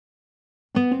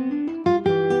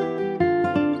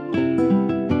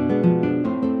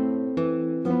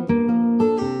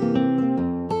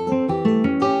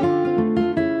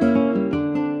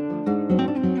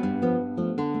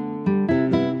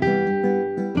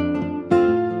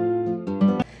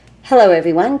Hello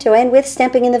everyone, Joanne with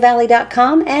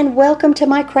StampingInTheValley.com and welcome to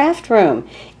my craft room.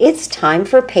 It's time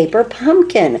for Paper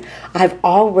Pumpkin. I've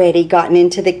already gotten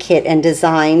into the kit and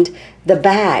designed the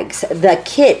bags. The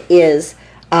kit is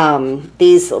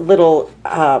these little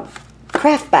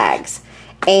craft bags,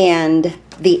 and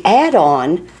the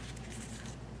add-on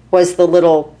was the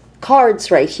little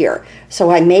cards right here.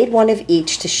 So I made one of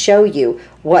each to show you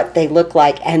what they look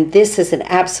like, and this is an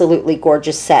absolutely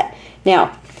gorgeous set.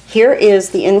 Now, here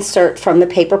is the insert from the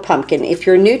Paper Pumpkin. If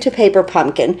you're new to Paper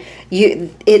Pumpkin,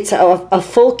 it's a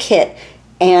full kit,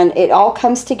 and it all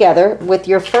comes together. With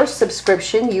your first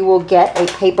subscription, you will get a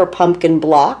Paper Pumpkin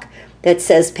block that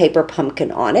says Paper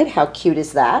Pumpkin on it. How cute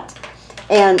is that?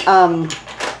 And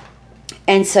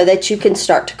so that you can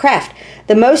start to craft.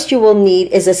 The most you will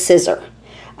need is a scissor.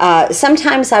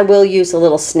 Sometimes I will use a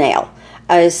little snail.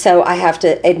 So I have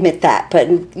to admit that, but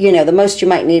you know, the most you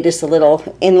might need is a little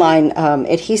inline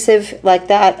adhesive like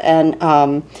that, and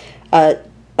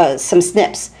some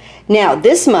snips. Now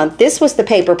this month, this was the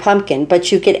Paper Pumpkin,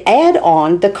 but you could add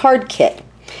on the card kit,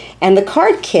 and the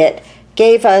card kit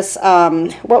gave us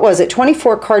what was it,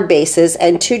 24 card bases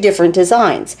and 2 different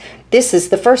designs. This is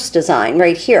the first design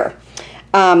right here,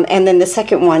 and then the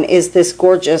second one is this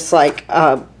gorgeous like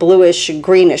bluish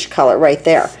greenish color right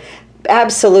there.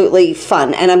 Absolutely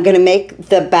fun, and I'm going to make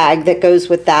the bag that goes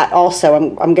with that also.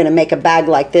 I'm going to make a bag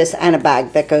like this and a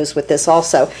bag that goes with this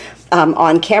also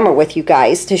on camera with you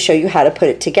guys to show you how to put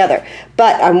it together.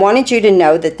 But I wanted you to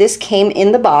know that this came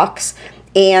in the box,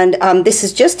 and this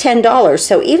is just $10.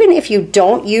 So even if you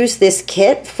don't use this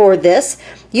kit for this,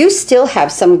 you still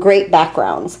have some great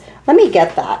backgrounds. Let me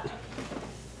get that.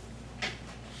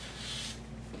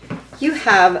 You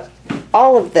have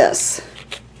all of this.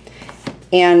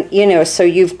 And, you know, so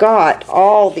you've got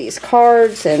all these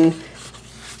cards and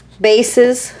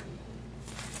bases.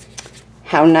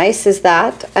 How nice is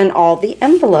that? And all the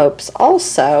envelopes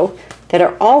also that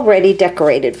are already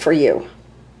decorated for you.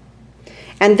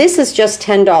 And this is just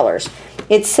 $10.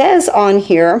 It says on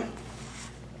here,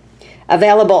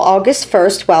 available August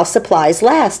 1st while supplies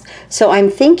last. So I'm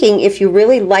thinking if you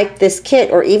really like this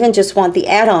kit or even just want the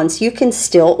add-ons, you can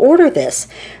still order this.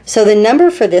 So the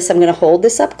number for this, I'm going to hold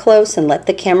this up close and let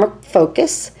the camera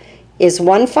focus, is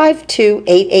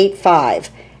 152885.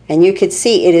 And you can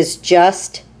see it is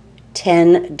just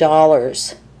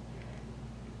 $10.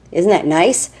 Isn't that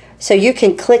nice? So you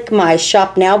can click my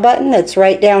Shop Now button that's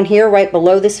right down here, right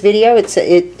below this video.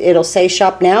 It'll say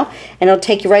Shop Now, and it'll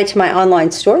take you right to my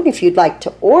online store. And if you'd like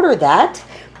to order that,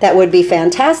 that would be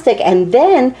fantastic. And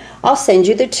then I'll send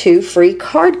you the 2 free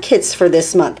card kits for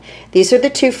this month. These are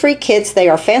the 2 free kits. They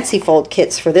are fancy fold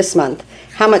kits for this month.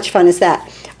 How much fun is that?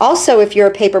 Also, if you're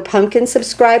a Paper Pumpkin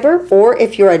subscriber, or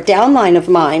if you're a downline of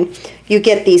mine, you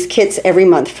get these kits every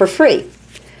month for free.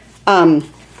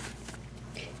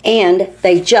 And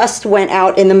they just went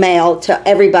out in the mail to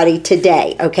everybody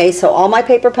today, okay? So all my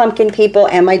Paper Pumpkin people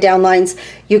and my downlines,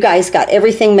 you guys got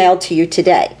everything mailed to you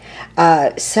today.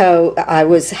 So I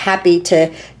was happy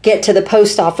to get to the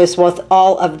post office with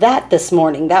all of that this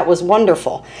morning. That was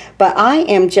wonderful. But I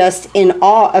am just in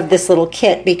awe of this little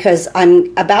kit because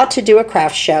I'm about to do a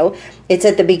craft show. It's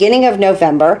at the beginning of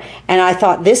November, and I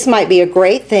thought this might be a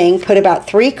great thing. Put about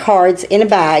 3 cards in a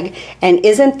bag, and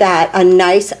isn't that a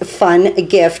nice, fun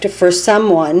gift for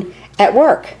someone at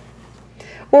work?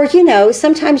 Or, you know,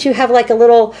 sometimes you have like a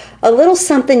little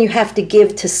something you have to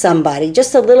give to somebody,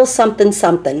 just a little something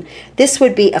something. This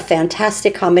would be a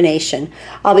fantastic combination.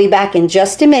 I'll be back in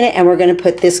just a minute, and we're going to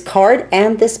put this card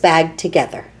and this bag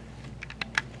together.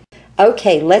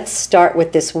 Okay, let's start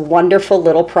with this wonderful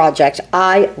little project.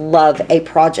 I love a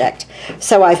project.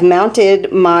 So I've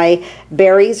mounted my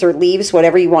berries or leaves,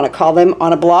 whatever you want to call them,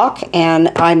 on a block,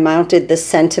 and I mounted the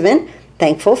sentiment,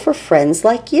 thankful for friends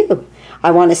like you.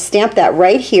 I want to stamp that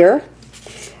right here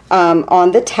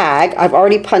on the tag. I've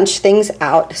already punched things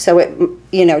out, so it,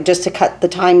 you know, just to cut the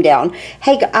time down.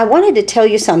 Hey, I wanted to tell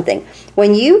you something.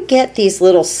 When you get these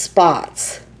little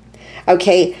spots,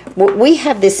 okay, we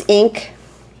have this ink,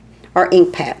 our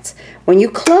ink pads. When you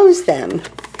close them,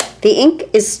 the ink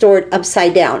is stored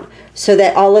upside down so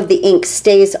that all of the ink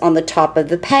stays on the top of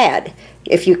the pad,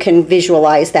 if you can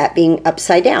visualize that being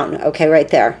upside down, okay, right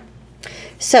there.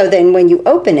 So then when you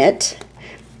open it,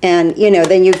 and you know,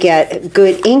 then you get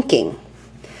good inking.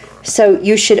 So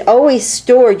you should always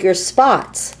store your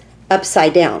spots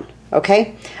upside down,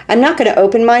 okay? I'm not going to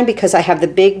open mine because I have the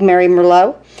big Mary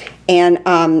Merlot, and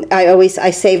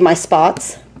I save my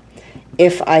spots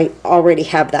if I already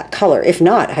have that color. If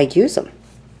not, I use them.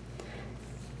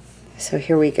 So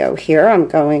here we go. Here I'm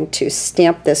going to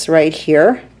stamp this right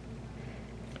here,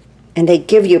 and they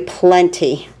give you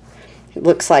plenty. it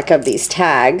looks like, of these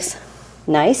tags.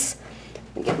 Nice.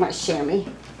 Let me get my chamois.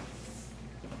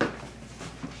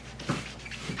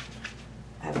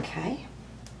 Okay.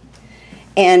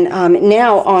 And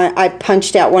now I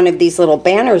punched out one of these little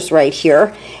banners right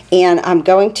here, and I'm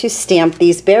going to stamp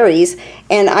these berries,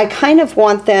 and I kind of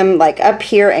want them like up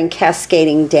here and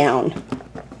cascading down.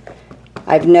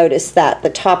 I've noticed that the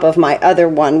top of my other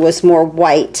one was more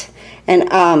white, and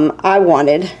I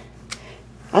wanted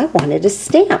a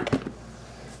stamp.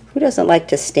 Who doesn't like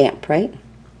to stamp, right?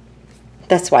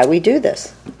 That's why we do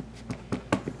this.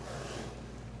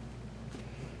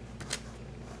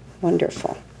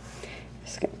 Wonderful.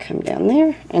 Just going to come down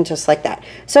there and just like that.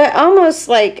 So I almost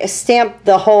like stamped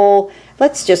the whole,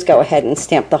 let's just go ahead and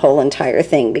stamp the whole entire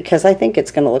thing because I think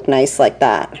it's going to look nice like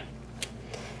that.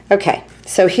 Okay,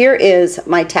 so here is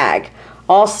my tag,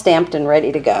 all stamped and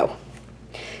ready to go.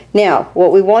 Now,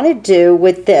 what we want to do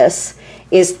with this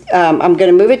is I'm going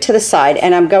to move it to the side,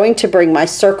 and I'm going to bring my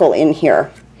circle in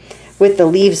here with the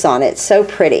leaves on it. So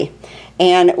pretty.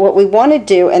 And what we want to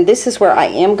do, and this is where I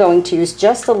am going to use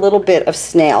just a little bit of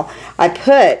snail. I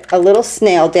put a little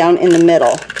snail down in the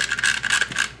middle.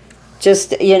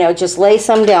 Just, you know, just lay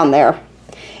some down there.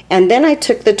 And then I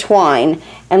took the twine,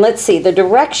 and let's see, the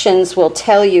directions will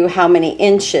tell you how many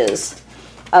inches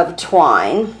of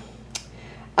twine.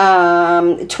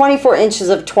 24 inches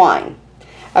of twine.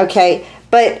 Okay,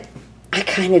 but I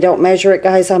kind of don't measure it,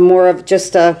 guys. I'm more of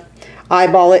just a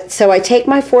eyeball it. So I take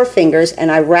my 4 fingers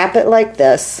and I wrap it like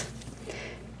this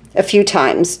a few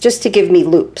times just to give me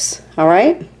loops. All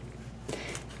right,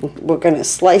 we're going to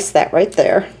slice that right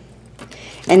there.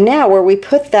 And now where we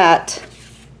put that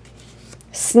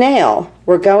snail,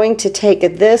 we're going to take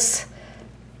this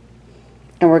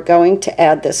and we're going to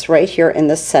add this right here in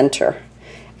the center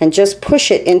and just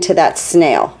push it into that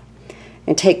snail.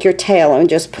 And take your tail and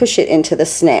just push it into the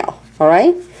snail. All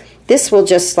right, this will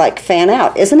just like fan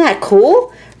out. Isn't that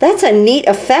cool? That's a neat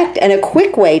effect and a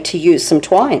quick way to use some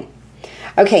twine.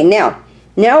 Okay, now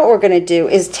what we're going to do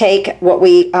is take what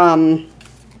we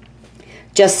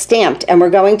just stamped, and we're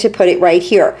going to put it right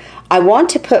here. I want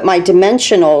to put my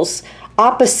dimensionals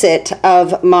opposite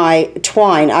of my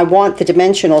twine. I want the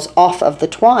dimensionals off of the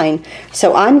twine,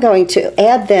 so I'm going to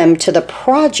add them to the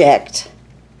project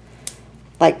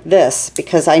like this,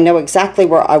 because I know exactly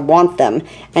where I want them,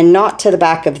 and not to the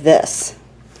back of this.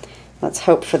 Let's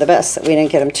hope for the best that we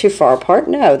didn't get them too far apart.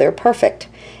 No, they're perfect.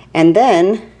 And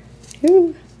then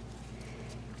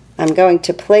I'm going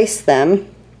to place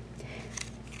them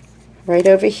right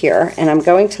over here, and I'm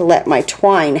going to let my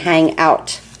twine hang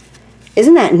out.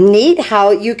 Isn't that neat how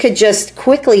you could just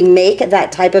quickly make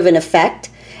that type of an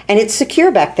effect, and it's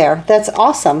secure back there? That's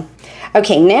awesome.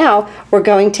 Okay, now we're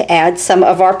going to add some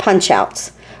of our punch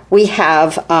outs. We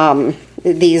have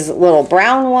these little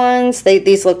brown ones.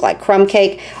 These look like crumb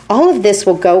cake. All of this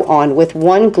will go on with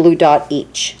 1 glue dot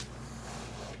each.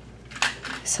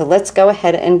 So let's go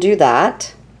ahead and do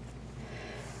that.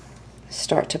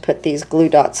 Start to put these glue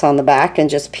dots on the back and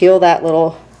just peel that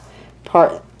little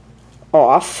part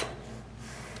off.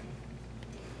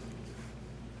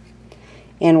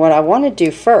 And what I want to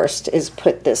do first is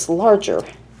put this larger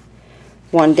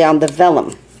one down the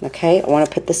vellum. Okay, I want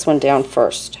to put this one down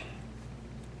first.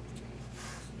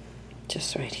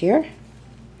 Just right here.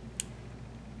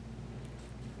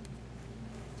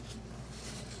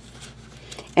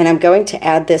 And I'm going to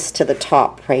add this to the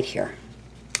top right here.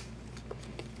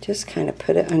 Just kind of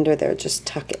put it under there, just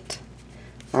tuck it.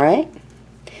 All right?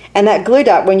 And that glue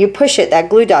dot, when you push it, that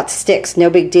glue dot sticks, no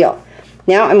big deal.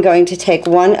 Now I'm going to take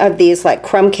one of these like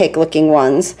crumb cake looking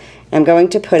ones. I'm going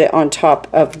to put it on top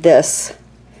of this.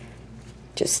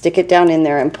 Just stick it down in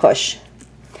there and push.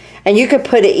 And you could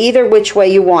put it either which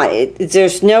way you want.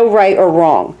 There's no right or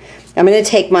wrong. I'm going to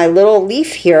take my little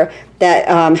leaf here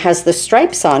that has the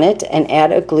stripes on it and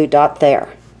add a glue dot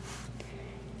there.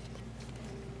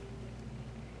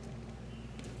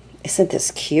 Isn't this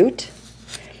cute?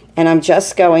 And I'm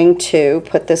just going to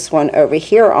put this one over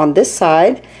here on this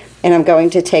side, and I'm going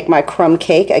to take my crumb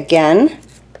cake again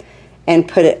and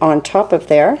put it on top of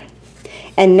there.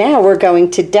 And now we're going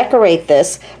to decorate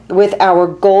this with our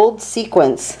gold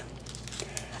sequins.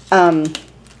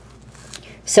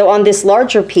 So on this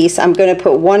larger piece, I'm going to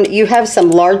put one. You have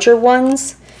some larger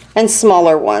ones and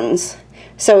smaller ones.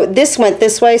 So this went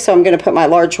this way, so I'm going to put my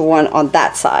larger one on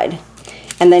that side.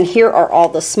 And then here are all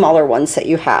the smaller ones that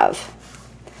you have.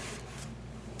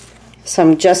 So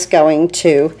I'm just going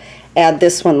to add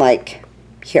this one like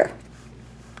here.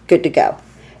 Good to go.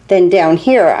 Then down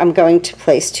here, I'm going to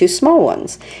place 2 small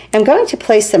ones. I'm going to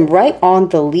place them right on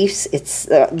the leaves,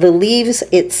 the leaves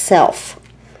itself.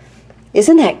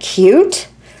 Isn't that cute?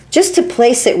 just to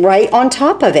place it right on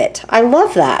top of it. I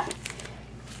love that.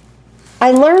 I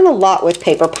learn a lot with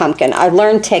paper pumpkin. I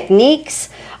learn techniques.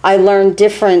 I learn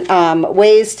different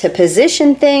ways to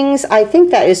position things. I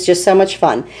think that is just so much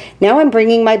fun. Now I'm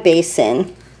bringing my base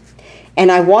in,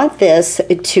 and I want this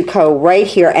to go right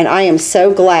here, and I am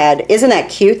so glad. Isn't that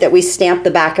cute that we stamped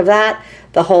the back of that,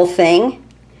 the whole thing?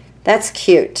 That's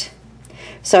cute.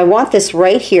 So I want this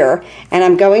right here, and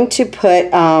I'm going to put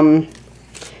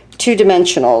 2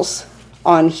 dimensionals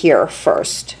on here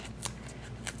first.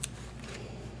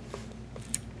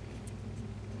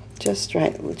 Just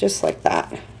right, just like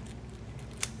that.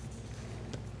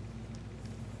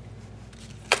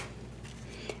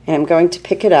 And I'm going to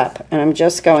pick it up, and I'm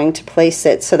just going to place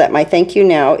it so that my thank you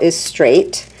now is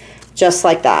straight, just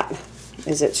like that.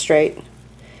 Is it straight?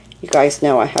 You guys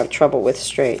know I have trouble with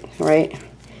straight, right?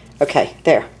 Okay,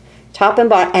 there. Top and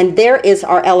bottom, and there is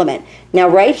our element. Now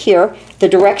right here, the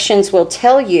directions will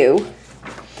tell you,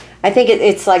 I think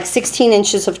it's like 16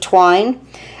 inches of twine.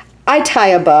 I tie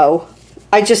a bow.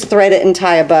 I just thread it and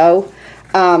tie a bow.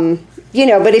 You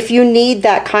know, but if you need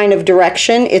that kind of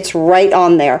direction, it's right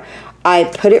on there. I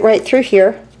put it right through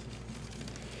here,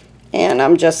 and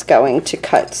I'm just going to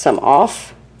cut some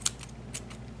off.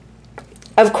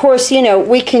 Of course, you know,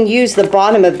 we can use the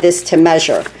bottom of this to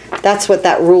measure. That's what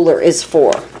that ruler is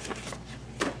for.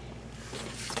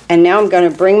 And now I'm going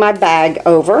to bring my bag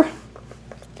over,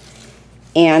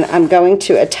 and I'm going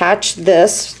to attach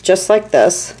this just like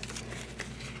this.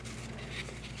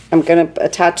 I'm going to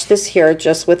attach this here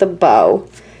just with a bow,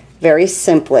 very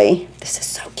simply. This is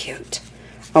so cute.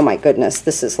 Oh my goodness,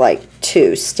 this is like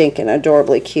too stinking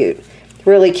adorably cute.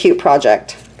 Really cute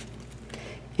project.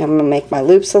 I'm going to make my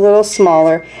loops a little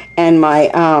smaller, and my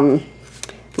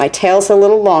my tail's a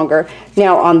little longer.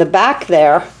 Now on the back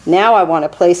there, now I want to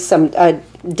place some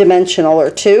dimensional or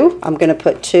 2. I'm going to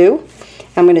put 2.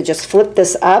 I'm going to just flip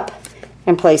this up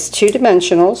and place 2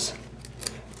 dimensionals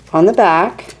on the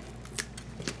back.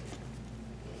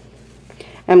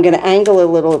 I'm going to angle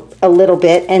a little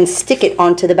bit and stick it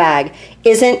onto the bag.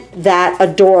 Isn't that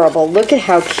adorable? Look at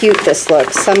how cute this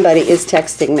looks. Somebody is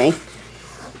texting me.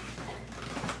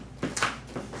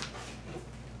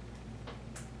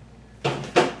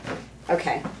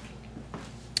 Okay.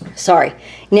 Sorry.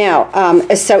 Now,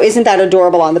 so isn't that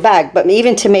adorable on the bag? But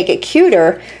even to make it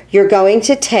cuter, you're going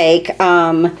to take,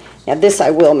 now this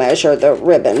I will measure the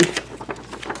ribbon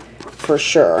for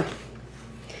sure.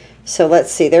 So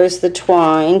let's see, there's the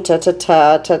twine,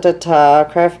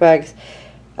 craft bags,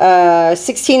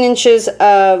 16 inches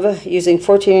of, using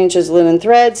 14 inches linen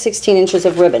thread, 16 inches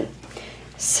of ribbon.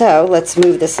 So let's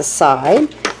move this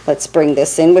aside. Let's bring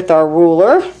this in with our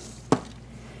ruler.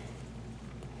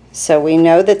 So we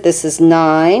know that this is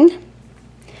 9,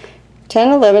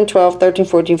 10, 11, 12, 13,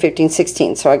 14, 15,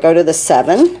 16. So I go to the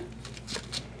 7,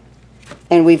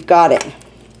 and we've got it.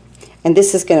 And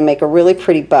this is going to make a really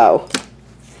pretty bow.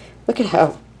 Look at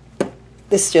how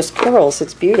this just curls.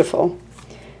 It's beautiful.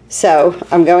 So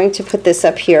I'm going to put this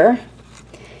up here.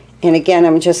 And again,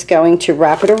 I'm just going to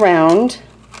wrap it around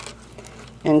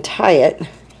and tie it,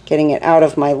 getting it out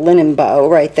of my linen bow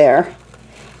right there.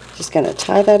 Just going to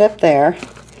tie that up there.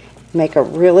 Make a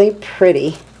really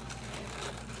pretty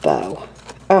bow.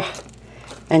 Oh,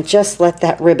 and just let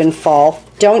that ribbon fall.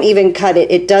 Don't even cut it.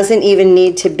 It doesn't even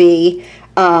need to be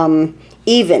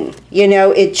even. You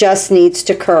know, it just needs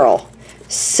to curl.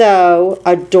 So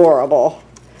adorable.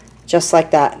 Just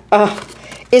like that. Oh,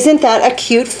 isn't that a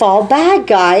cute fall bag,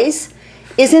 guys?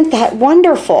 Isn't that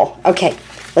wonderful? Okay,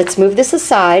 let's move this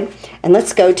aside and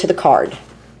let's go to the card.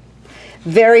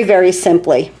 Very, very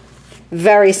simply.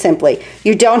 Very simply.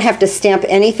 You don't have to stamp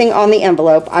anything on the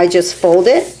envelope. I just fold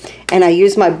it, and I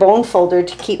use my bone folder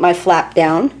to keep my flap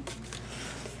down.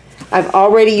 I've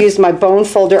already used my bone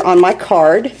folder on my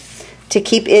card to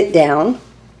keep it down.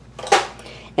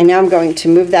 And now I'm going to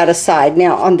move that aside.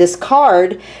 Now on this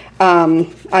card,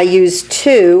 I use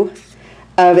 2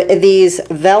 of these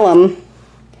vellum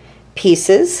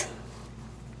pieces.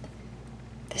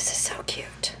 This is so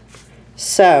cute.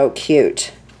 So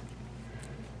cute.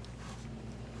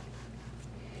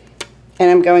 And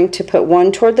I'm going to put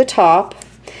 1 toward the top.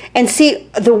 And see,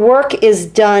 the work is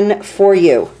done for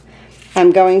you.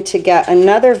 I'm going to get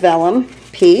another vellum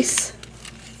piece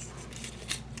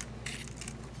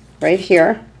right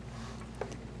here.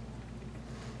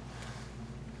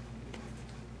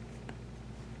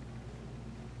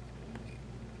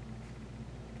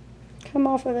 Come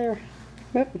off of there.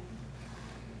 Oop.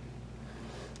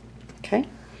 Okay.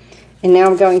 And now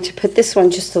I'm going to put this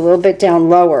one just a little bit down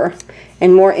lower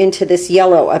and more into this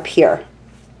yellow up here.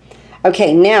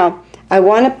 Okay, now I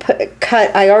want to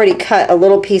I already cut a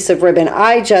little piece of ribbon.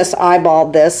 I just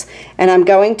eyeballed this, and I'm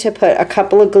going to put a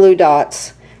couple of glue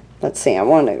dots. Let's see, I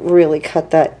want to really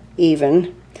cut that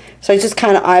even. So I just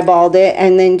kind of eyeballed it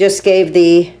and then just gave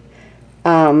the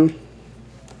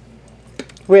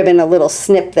ribbon a little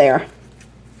snip there.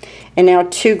 And now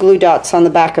 2 glue dots on the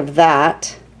back of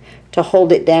that to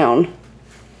hold it down.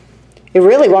 It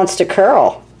really wants to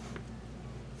curl,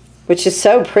 which is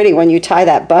so pretty when you tie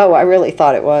that bow. I really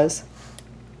thought it was.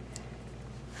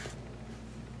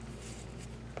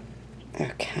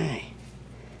 Okay.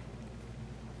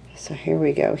 So here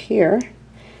we go here.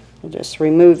 We'll just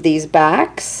remove these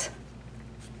backs.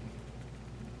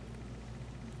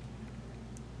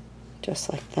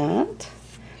 Just like that.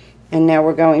 And now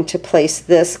we're going to place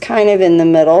this kind of in the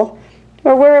middle,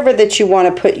 or wherever that you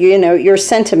want to put, you know, your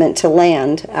sentiment to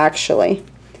land, actually.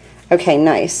 Okay,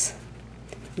 nice.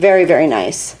 Very, very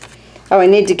nice. Oh, I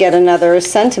need to get another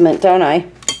sentiment, don't I?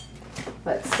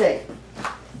 Let's see.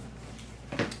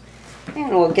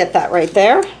 And we'll get that right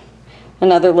there.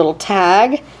 Another little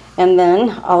tag. And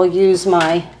then I'll use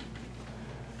my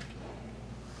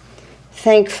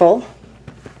thankful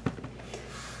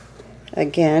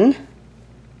again.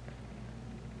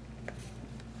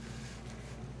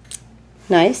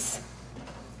 Nice.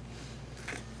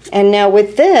 And now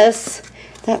with this,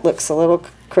 that looks a little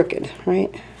crooked,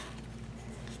 right?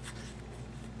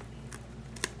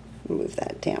 Move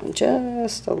that down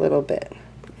just a little bit.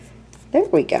 There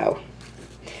we go.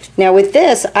 Now with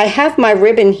this, I have my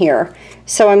ribbon here,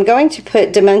 so I'm going to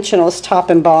put dimensionals top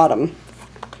and bottom.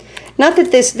 Not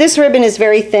that this ribbon is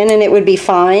very thin and it would be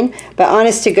fine, but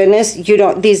honest to goodness, you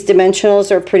don't. These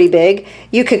dimensionals are pretty big.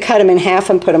 You could cut them in half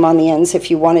and put them on the ends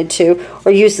if you wanted to,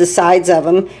 or use the sides of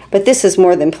them, but this is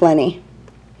more than plenty.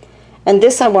 And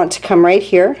this I want to come right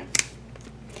here.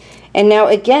 And now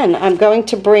again, I'm going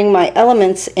to bring my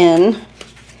elements in,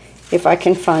 if I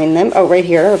can find them. Oh, right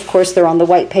here. Of course, they're on the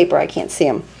white paper. I can't see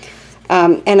them.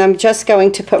 And I'm just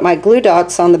going to put my glue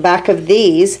dots on the back of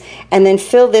these and then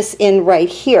fill this in right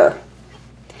here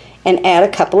and add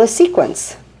a couple of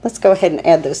sequins. Let's go ahead and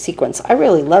add those sequins. I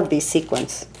really love these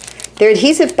sequins. They're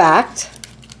adhesive backed.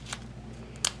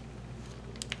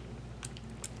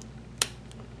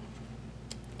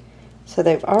 So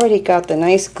they've already got the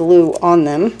nice glue on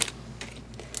them.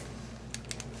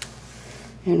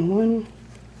 And one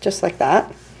just like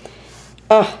that.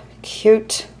 Oh,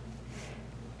 cute.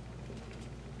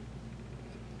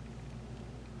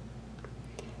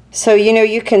 So, you know,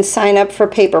 you can sign up for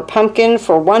Paper Pumpkin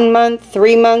for 1 month,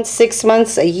 3 months, 6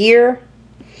 months, a year.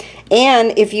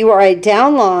 And if you are a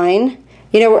downline,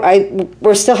 you know,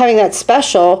 we're still having that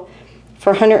special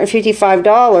for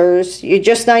 $155. You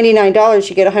just $99,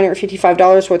 you get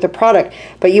 $155 worth of product.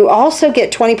 But you also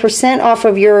get 20% off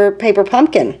of your Paper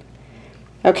Pumpkin.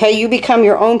 Okay, you become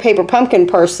your own Paper Pumpkin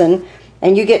person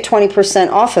and you get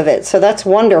 20% off of it. So that's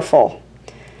wonderful.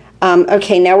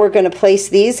 Okay, now we're going to place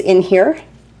these in here.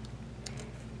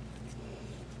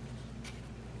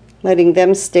 Letting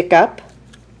them stick up,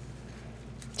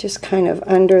 just kind of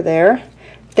under there.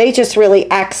 They just really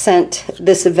accent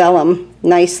this vellum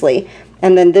nicely.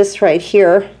 And then this right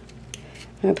here,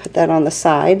 I'm going to put that on the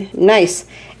side. Nice.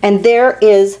 And there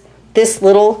is this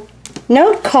little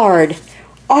note card.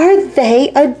 Are they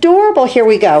adorable? Here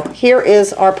we go. Here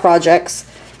is our projects.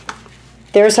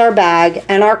 There's our bag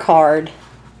and our card.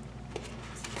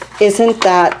 Isn't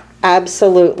that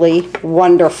absolutely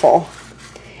wonderful?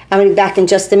 I'm going to be back in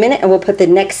just a minute and we'll put the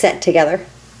next set together.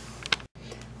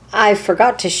 I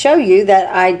forgot to show you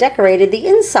that I decorated the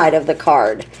inside of the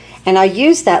card. And I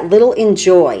used that little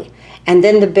enjoy. And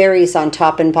then the berries on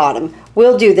top and bottom.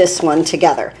 We'll do this one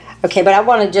together. Okay, but I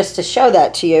wanted just to show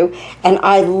that to you. And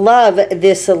I love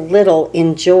this little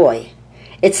enjoy.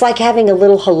 It's like having a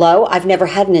little hello. I've never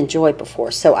had an enjoy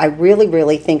before. So I really,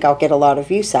 really think I'll get a lot of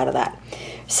use out of that.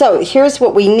 So here's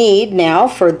what we need now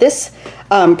for this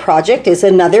project is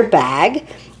another bag.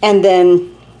 And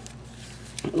then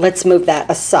let's move that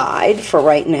aside for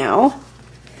right now.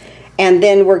 And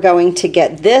then we're going to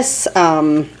get this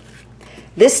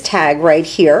this tag right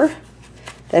here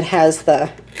that has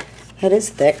that is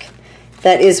thick,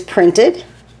 that is printed.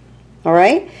 All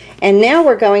right. And now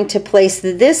we're going to place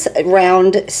this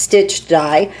round stitch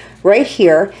die right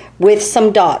here with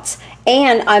some dots.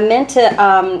 And I meant to,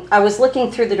 I was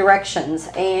looking through the directions,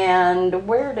 and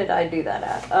where did I do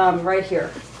that at? Right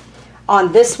here.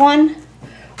 On this one,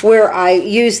 where I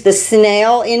use the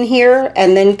snail in here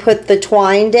and then put the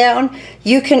twine down,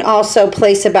 you can also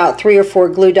place about 3 or 4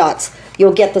 glue dots.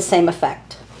 You'll get the same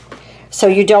effect. So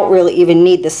you don't really even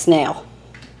need the snail.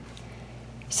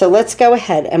 So let's go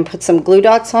ahead and put some glue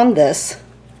dots on this.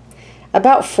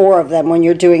 about 4 of them when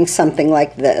you're doing something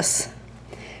like this,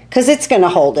 because it's going to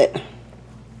hold it.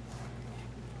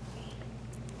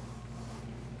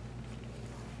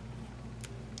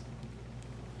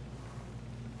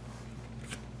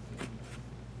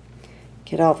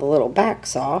 Get all the little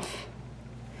backs off.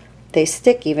 They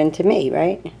stick even to me,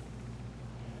 right?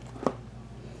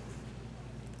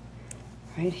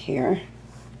 Right here.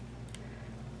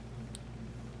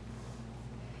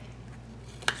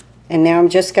 And now I'm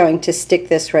just going to stick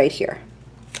this right here.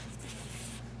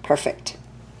 Perfect.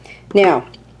 Now,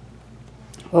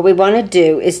 what we want to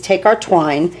do is take our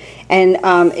twine, and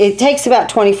it takes about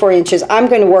 24 inches. I'm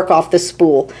going to work off the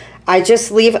spool. I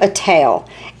just leave a tail,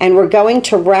 and we're going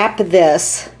to wrap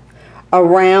this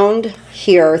around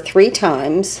here 3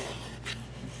 times,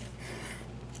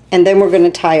 and then we're going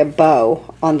to tie a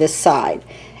bow on this side.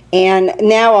 And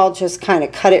now I'll just kind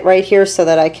of cut it right here so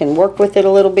that I can work with it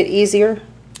a little bit easier.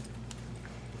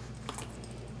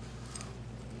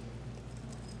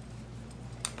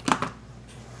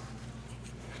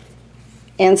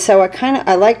 And so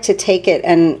I like to take it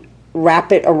and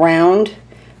wrap it around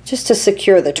just to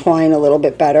secure the twine a little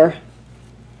bit better.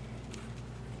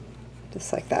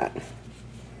 Just like that.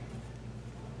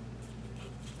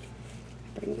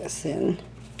 Bring this in.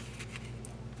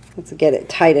 Let's get it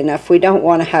tight enough. We don't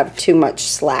want to have too much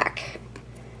slack.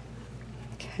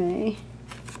 Okay.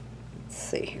 Let's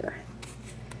see here.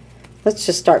 Let's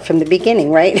just start from the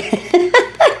beginning, right?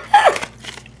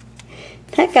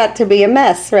 That got to be a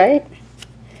mess, right?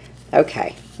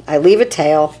 Okay. I leave a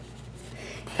tail,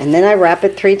 and then I wrap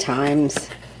it 3 times,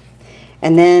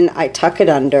 and then I tuck it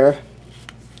under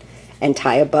and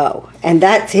tie a bow. And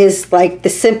that is like the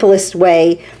simplest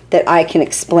way that I can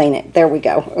explain it. There we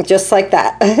go. Just like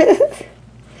that.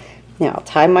 Now I'll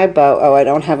tie my bow. Oh, I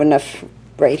don't have enough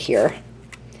right here.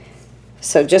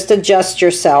 So just adjust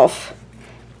yourself.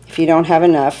 If you don't have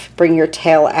enough, bring your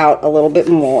tail out a little bit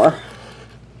more.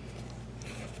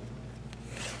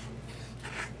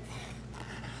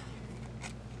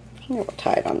 We'll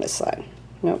tie it on this side.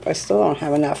 Nope, I still don't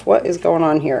have enough. What is going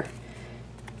on here?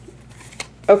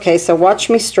 Okay, so watch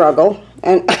me struggle.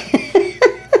 And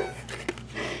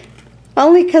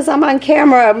only because I'm on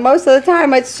camera. Most of the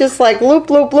time it's just like loop,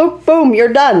 loop, loop, boom,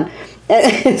 you're done.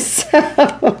 And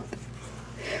so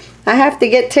I have to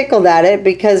get tickled at it,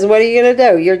 because what are you going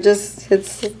to do? You're just,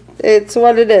 it's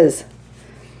what it is.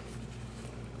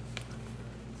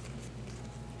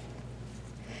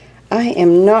 I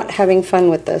am not having fun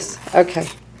with this. Okay,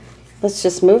 let's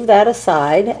just move that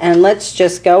aside, and let's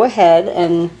just go ahead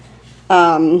and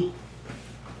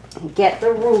get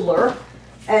the ruler,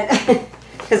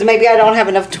 because maybe I don't have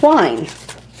enough twine.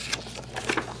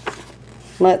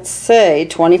 Let's say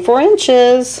 24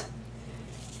 inches.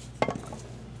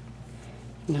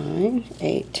 9,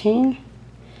 18,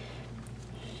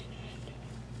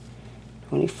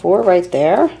 24 right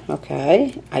there.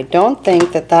 Okay, I don't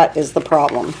think that that is the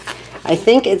problem. I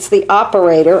think it's the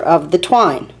operator of the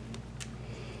twine.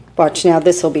 Watch now,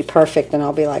 this will be perfect, and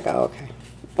I'll be like, oh,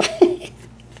 okay.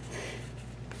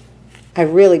 I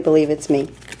really believe it's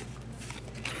me.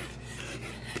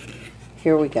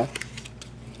 Here we go.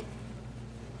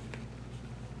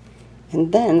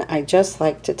 And then I just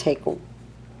like to take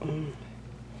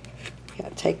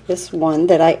this one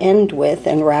that I end with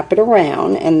and wrap it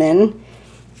around, and then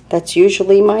that's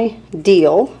usually my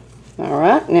deal. All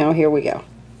right, now here we go.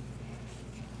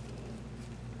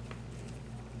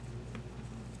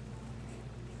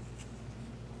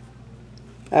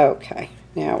 Okay,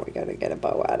 now we got to get a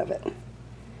bow out of it.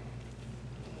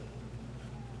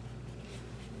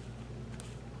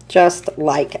 Just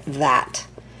like that.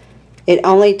 It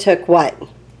only took, what,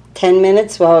 10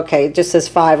 minutes? Well, okay, it just says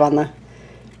 5 on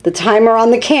the timer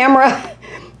on the camera.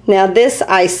 Now this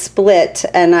I split,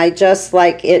 and I just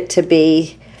like it to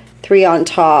be 3 on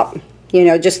top. You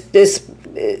know, just this,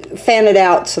 fan it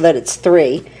out so that it's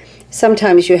 3.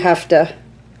 Sometimes you have to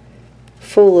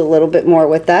fool a little bit more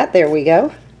with that. There we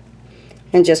go.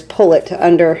 And just pull it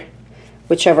under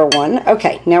whichever one.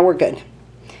 Okay, now we're good.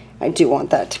 I do want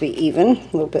that to be even, a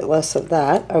little bit less of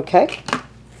that. Okay,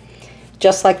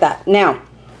 just like that. Now,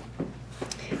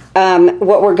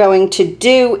 what we're going to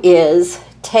do is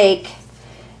take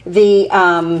the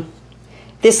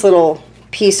this little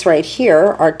piece right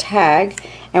here, our tag,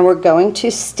 and we're going to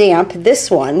stamp.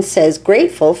 This one says,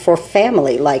 "Grateful for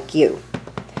family like you."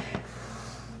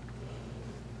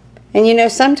 And you know,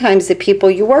 sometimes the people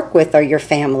you work with are your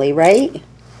family, right?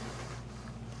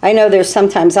 I know there's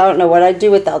sometimes, I don't know what I'd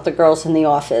do without the girls in the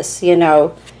office. You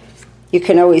know, you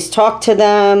can always talk to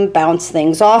them, bounce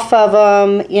things off of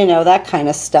them, you know, that kind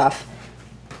of stuff.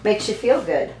 Makes you feel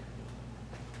good.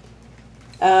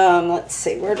 Let's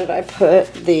see, where did I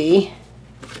put the...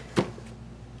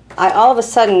 all of a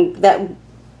sudden, that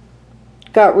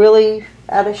got really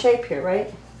out of shape here,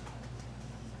 right?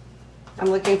 I'm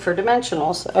looking for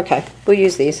dimensionals. Okay, we'll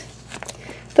use these.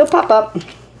 They'll pop up.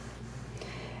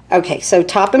 Okay, so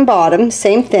top and bottom,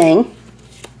 same thing.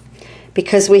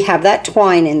 Because we have that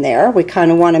twine in there, we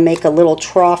kind of want to make a little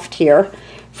trough here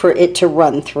for it to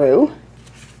run through.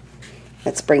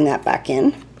 Let's bring that back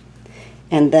in.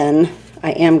 And then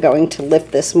I am going to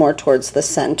lift this more towards the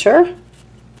center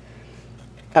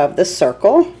of the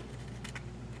circle.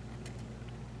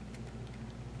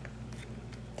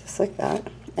 Just like that.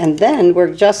 And then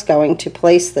we're just going to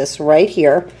place this right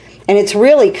here. And it's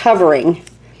really covering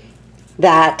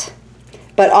that,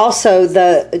 but also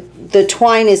the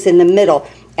twine is in the middle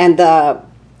and the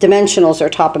dimensionals are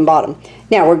top and bottom.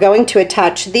 Now we're going to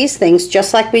attach these things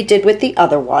just like we did with the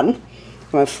other one.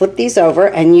 I'm going to flip these over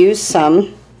and use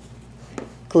some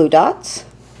glue dots.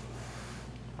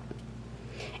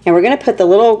 And we're going to put the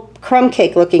little crumb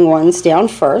cake looking ones down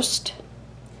first.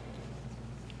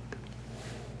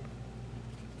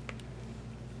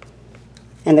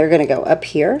 And they're going to go up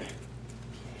here.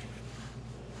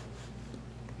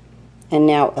 And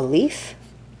now a leaf.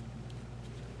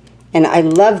 And I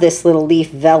love this little leaf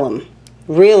vellum.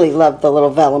 Really love the little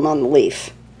vellum on the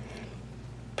leaf.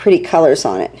 Pretty colors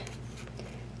on it.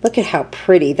 Look at how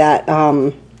pretty that,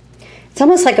 it's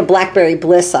almost like a Blackberry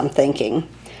Bliss, I'm thinking.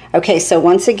 Okay, so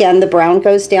once again, the brown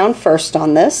goes down first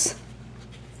on this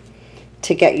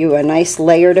to get you a nice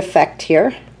layered effect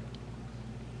here.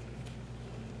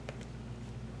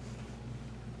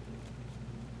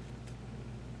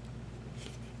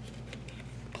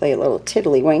 Play a little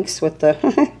tiddlywinks with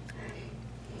the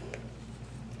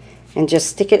and just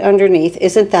stick it underneath.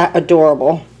 Isn't that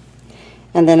adorable?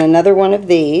 And then another one of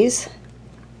these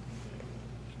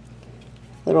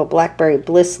little Blackberry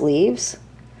Bliss leaves.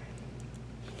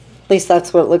 At least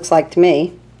that's what it looks like to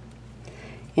me.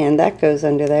 And that goes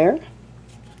under there.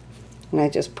 And I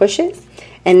just push it.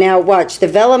 And now watch, the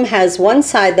vellum has one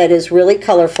side that is really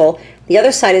colorful. The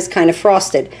other side is kind of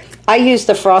frosted. I use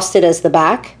the frosted as the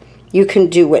back. You can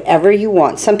do whatever you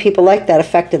want. Some people like that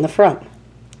effect in the front.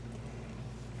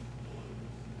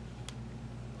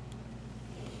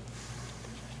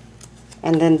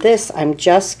 And then this I'm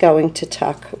just going to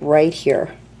tuck right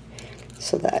here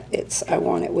so that I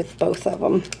want it with both of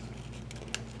them.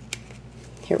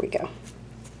 Here we go.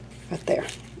 Right there.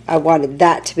 I wanted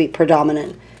that to be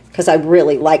predominant because I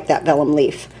really like that vellum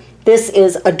leaf. This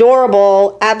is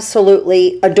adorable,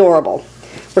 absolutely adorable.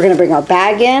 We're going to bring our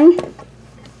bag in.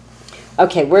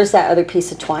 Okay, where's that other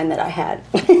piece of twine that I had?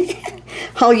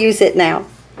 I'll use it now.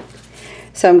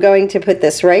 So I'm going to put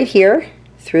this right here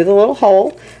through the little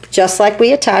hole, just like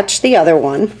we attached the other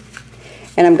one.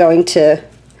 And I'm going to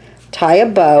tie a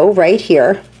bow right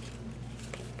here.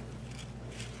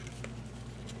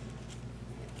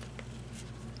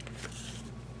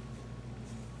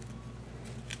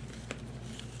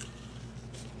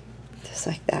 Just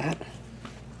like that.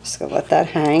 Just gonna let that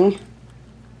hang.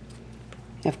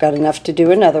 I've got enough to do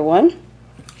another one.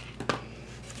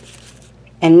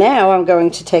 And now I'm going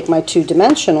to take my two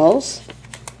dimensionals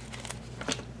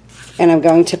and I'm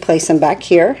going to place them back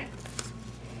here.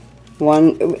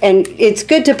 One, and it's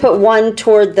good to put one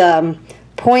toward the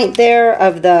point there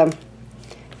of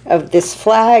this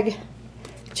flag,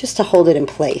 just to hold it in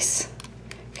place,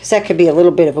 because that could be a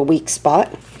little bit of a weak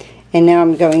spot. And now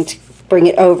I'm going to bring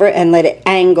it over and let it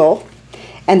angle.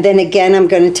 And then again, I'm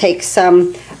going to take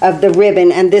some of the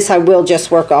ribbon, and this I will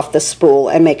just work off the spool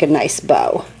and make a nice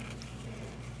bow.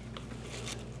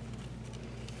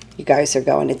 You guys are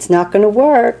going, it's not going to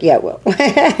work. Yeah, it will.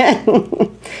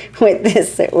 With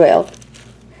this, it will.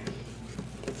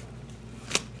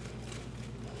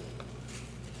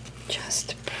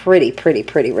 Just pretty, pretty,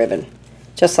 pretty ribbon.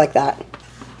 Just like that.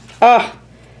 Oh,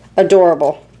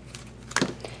 adorable.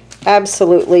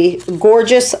 Absolutely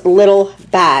gorgeous little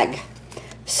bag.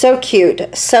 So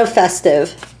cute, so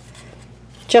festive,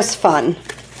 just fun,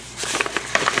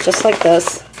 just like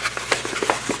this.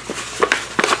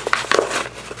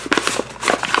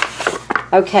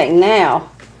 Okay, now,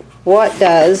 what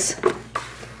does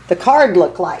the card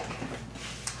look like?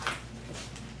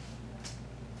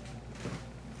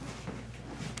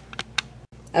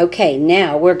 Okay,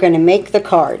 now we're going to make the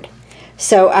card.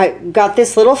 So I got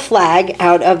this little flag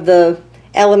out of the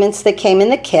elements that came in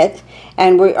the kit,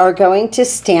 and we are going to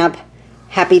stamp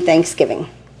Happy Thanksgiving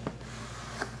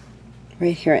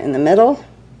right here in the middle.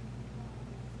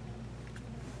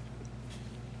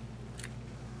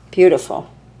 Beautiful.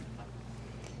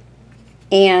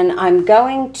 And I'm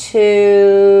going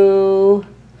to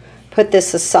put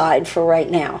this aside for right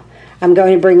now. I'm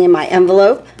going to bring in my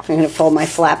envelope. I'm going to fold my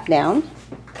flap down,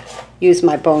 use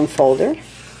my bone folder.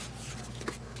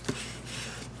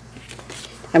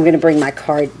 I'm going to bring my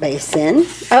card base in.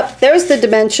 Oh, there's the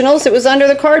dimensionals. It was under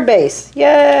the card base.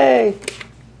 Yay!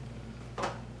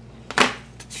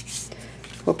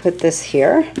 We'll put this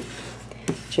here.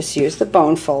 Just use the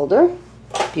bone folder.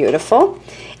 Beautiful.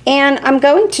 And I'm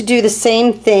going to do the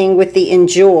same thing with the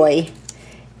Enjoy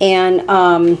and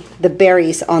the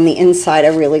berries on the inside. I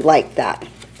really like that.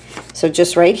 So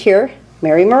just right here,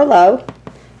 Mary Merlot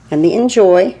and the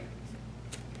Enjoy.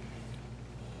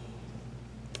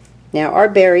 Now our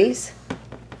berries.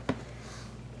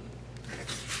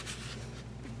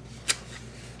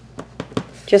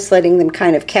 Just letting them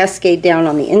kind of cascade down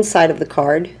on the inside of the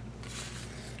card.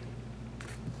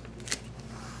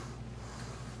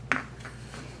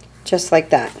 Just like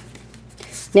that.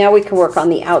 Now we can work on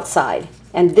the outside.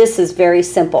 And this is very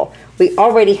simple. We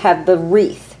already have the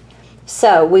wreath.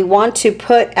 So we want to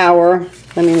put our,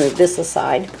 let me move this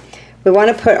aside. We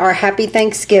want to put our Happy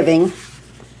Thanksgiving.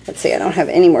 Let's see, I don't have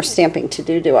any more stamping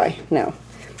to do I? No.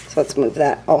 So let's move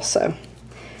that also.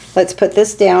 Let's put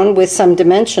this down with some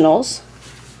dimensionals.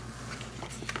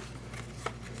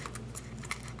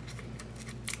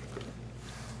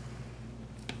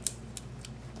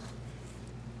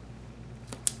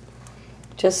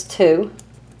 Just 2.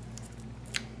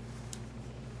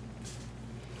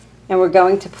 And we're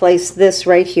going to place this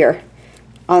right here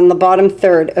on the bottom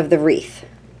third of the wreath.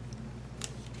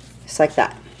 Just like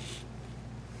that.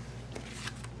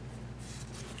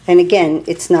 And again,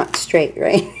 it's not straight,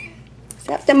 right? You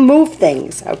have to move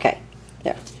things. Okay,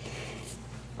 there.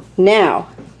 Now,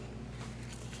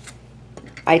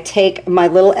 I take my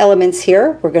little elements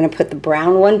here. We're going to put the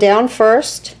brown one down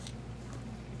first.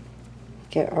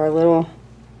 Get our little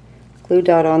glue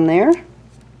dot on there.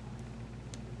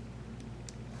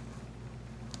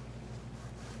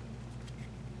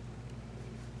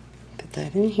 Put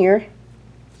that in here.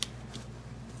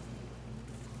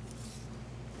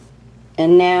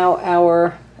 And now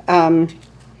our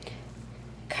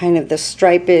kind of the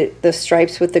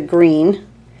stripes with the green,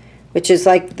 which is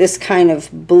like this kind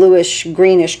of bluish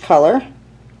greenish color.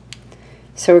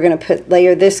 So we're going to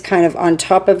layer this kind of on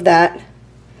top of that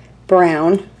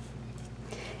brown.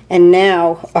 And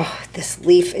now, oh, this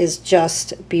leaf is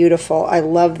just beautiful. I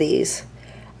love these.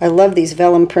 I love these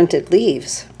vellum printed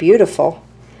leaves. Beautiful.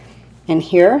 And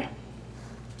here.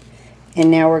 And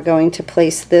now we're going to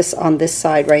place this on this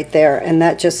side right there. And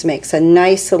that just makes a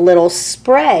nice little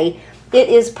spray. It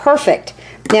is perfect.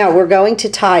 Now we're going to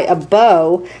tie a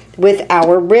bow with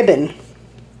our ribbon.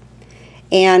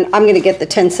 And I'm going to get the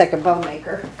 10-second bow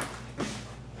maker.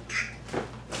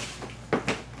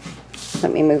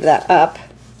 Let me move that up.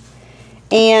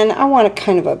 And I want a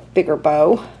kind of a bigger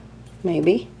bow,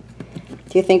 maybe.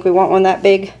 Do you think we want one that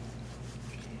big?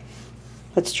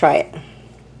 Let's try it.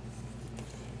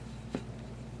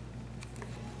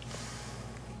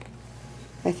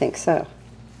 I think so.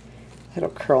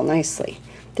 That'll curl nicely.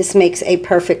 This makes a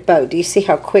perfect bow. Do you see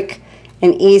how quick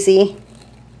and easy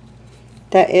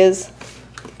that is?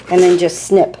 And then just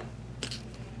snip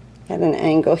at an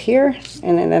angle here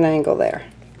and at an angle there.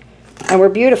 And we're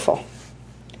beautiful.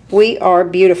 We are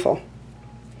beautiful.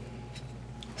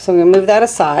 So I'm going to move that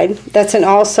aside. That's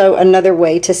also another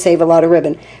way to save a lot of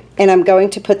ribbon. And I'm going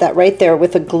to put that right there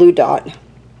with a glue dot.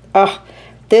 Oh,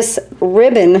 this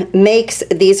ribbon makes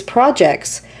these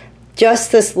projects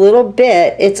just this little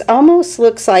bit. It almost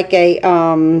looks like a,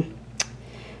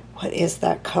 what is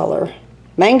that color?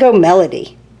 Mango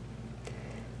Melody.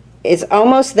 It's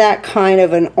almost that kind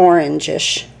of an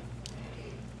orangish.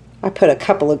 I put a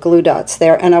couple of glue dots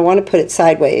there, and I want to put it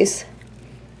sideways.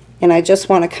 And I just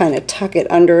want to kind of tuck it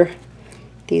under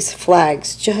these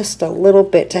flags just a little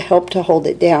bit to help to hold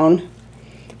it down,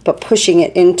 but pushing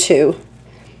it into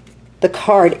the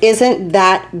card. Isn't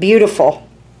that beautiful?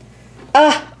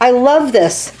 I love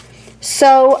this.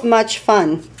 So much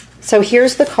fun. So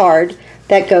here's the card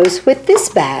that goes with this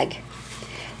bag.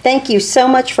 Thank you so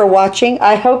much for watching.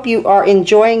 I hope you are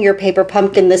enjoying your paper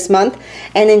pumpkin this month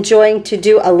and enjoying to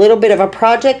do a little bit of a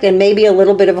project and maybe a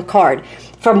little bit of a card.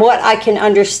 From what I can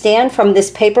understand from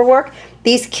this paperwork,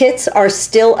 these kits are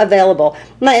still available.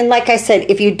 And like I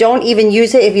said, if you don't even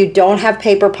use it, if you don't have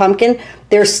paper pumpkin,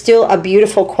 they're still a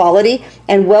beautiful quality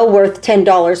and well worth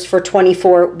 $10 for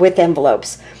 24 with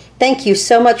envelopes. Thank you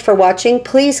so much for watching.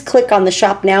 Please click on the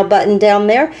Shop Now button down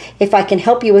there if I can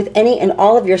help you with any and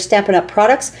all of your Stampin' Up!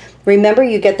 Products. Remember,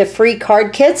 you get the free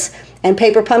card kits, and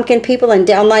Paper Pumpkin people and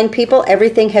Downline people,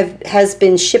 everything has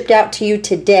been shipped out to you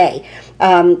today.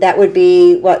 That would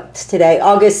be, what's today?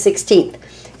 August 16th.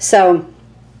 So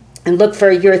and look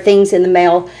for your things in the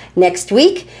mail next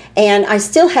week. And I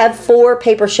still have 4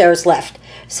 paper shares left.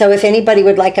 So if anybody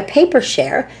would like a paper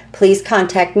share, please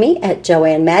contact me at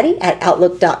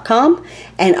joannematty@outlook.com,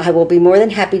 and I will be more than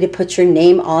happy to put your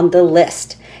name on the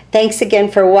list. Thanks again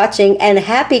for watching, and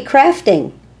happy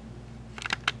crafting!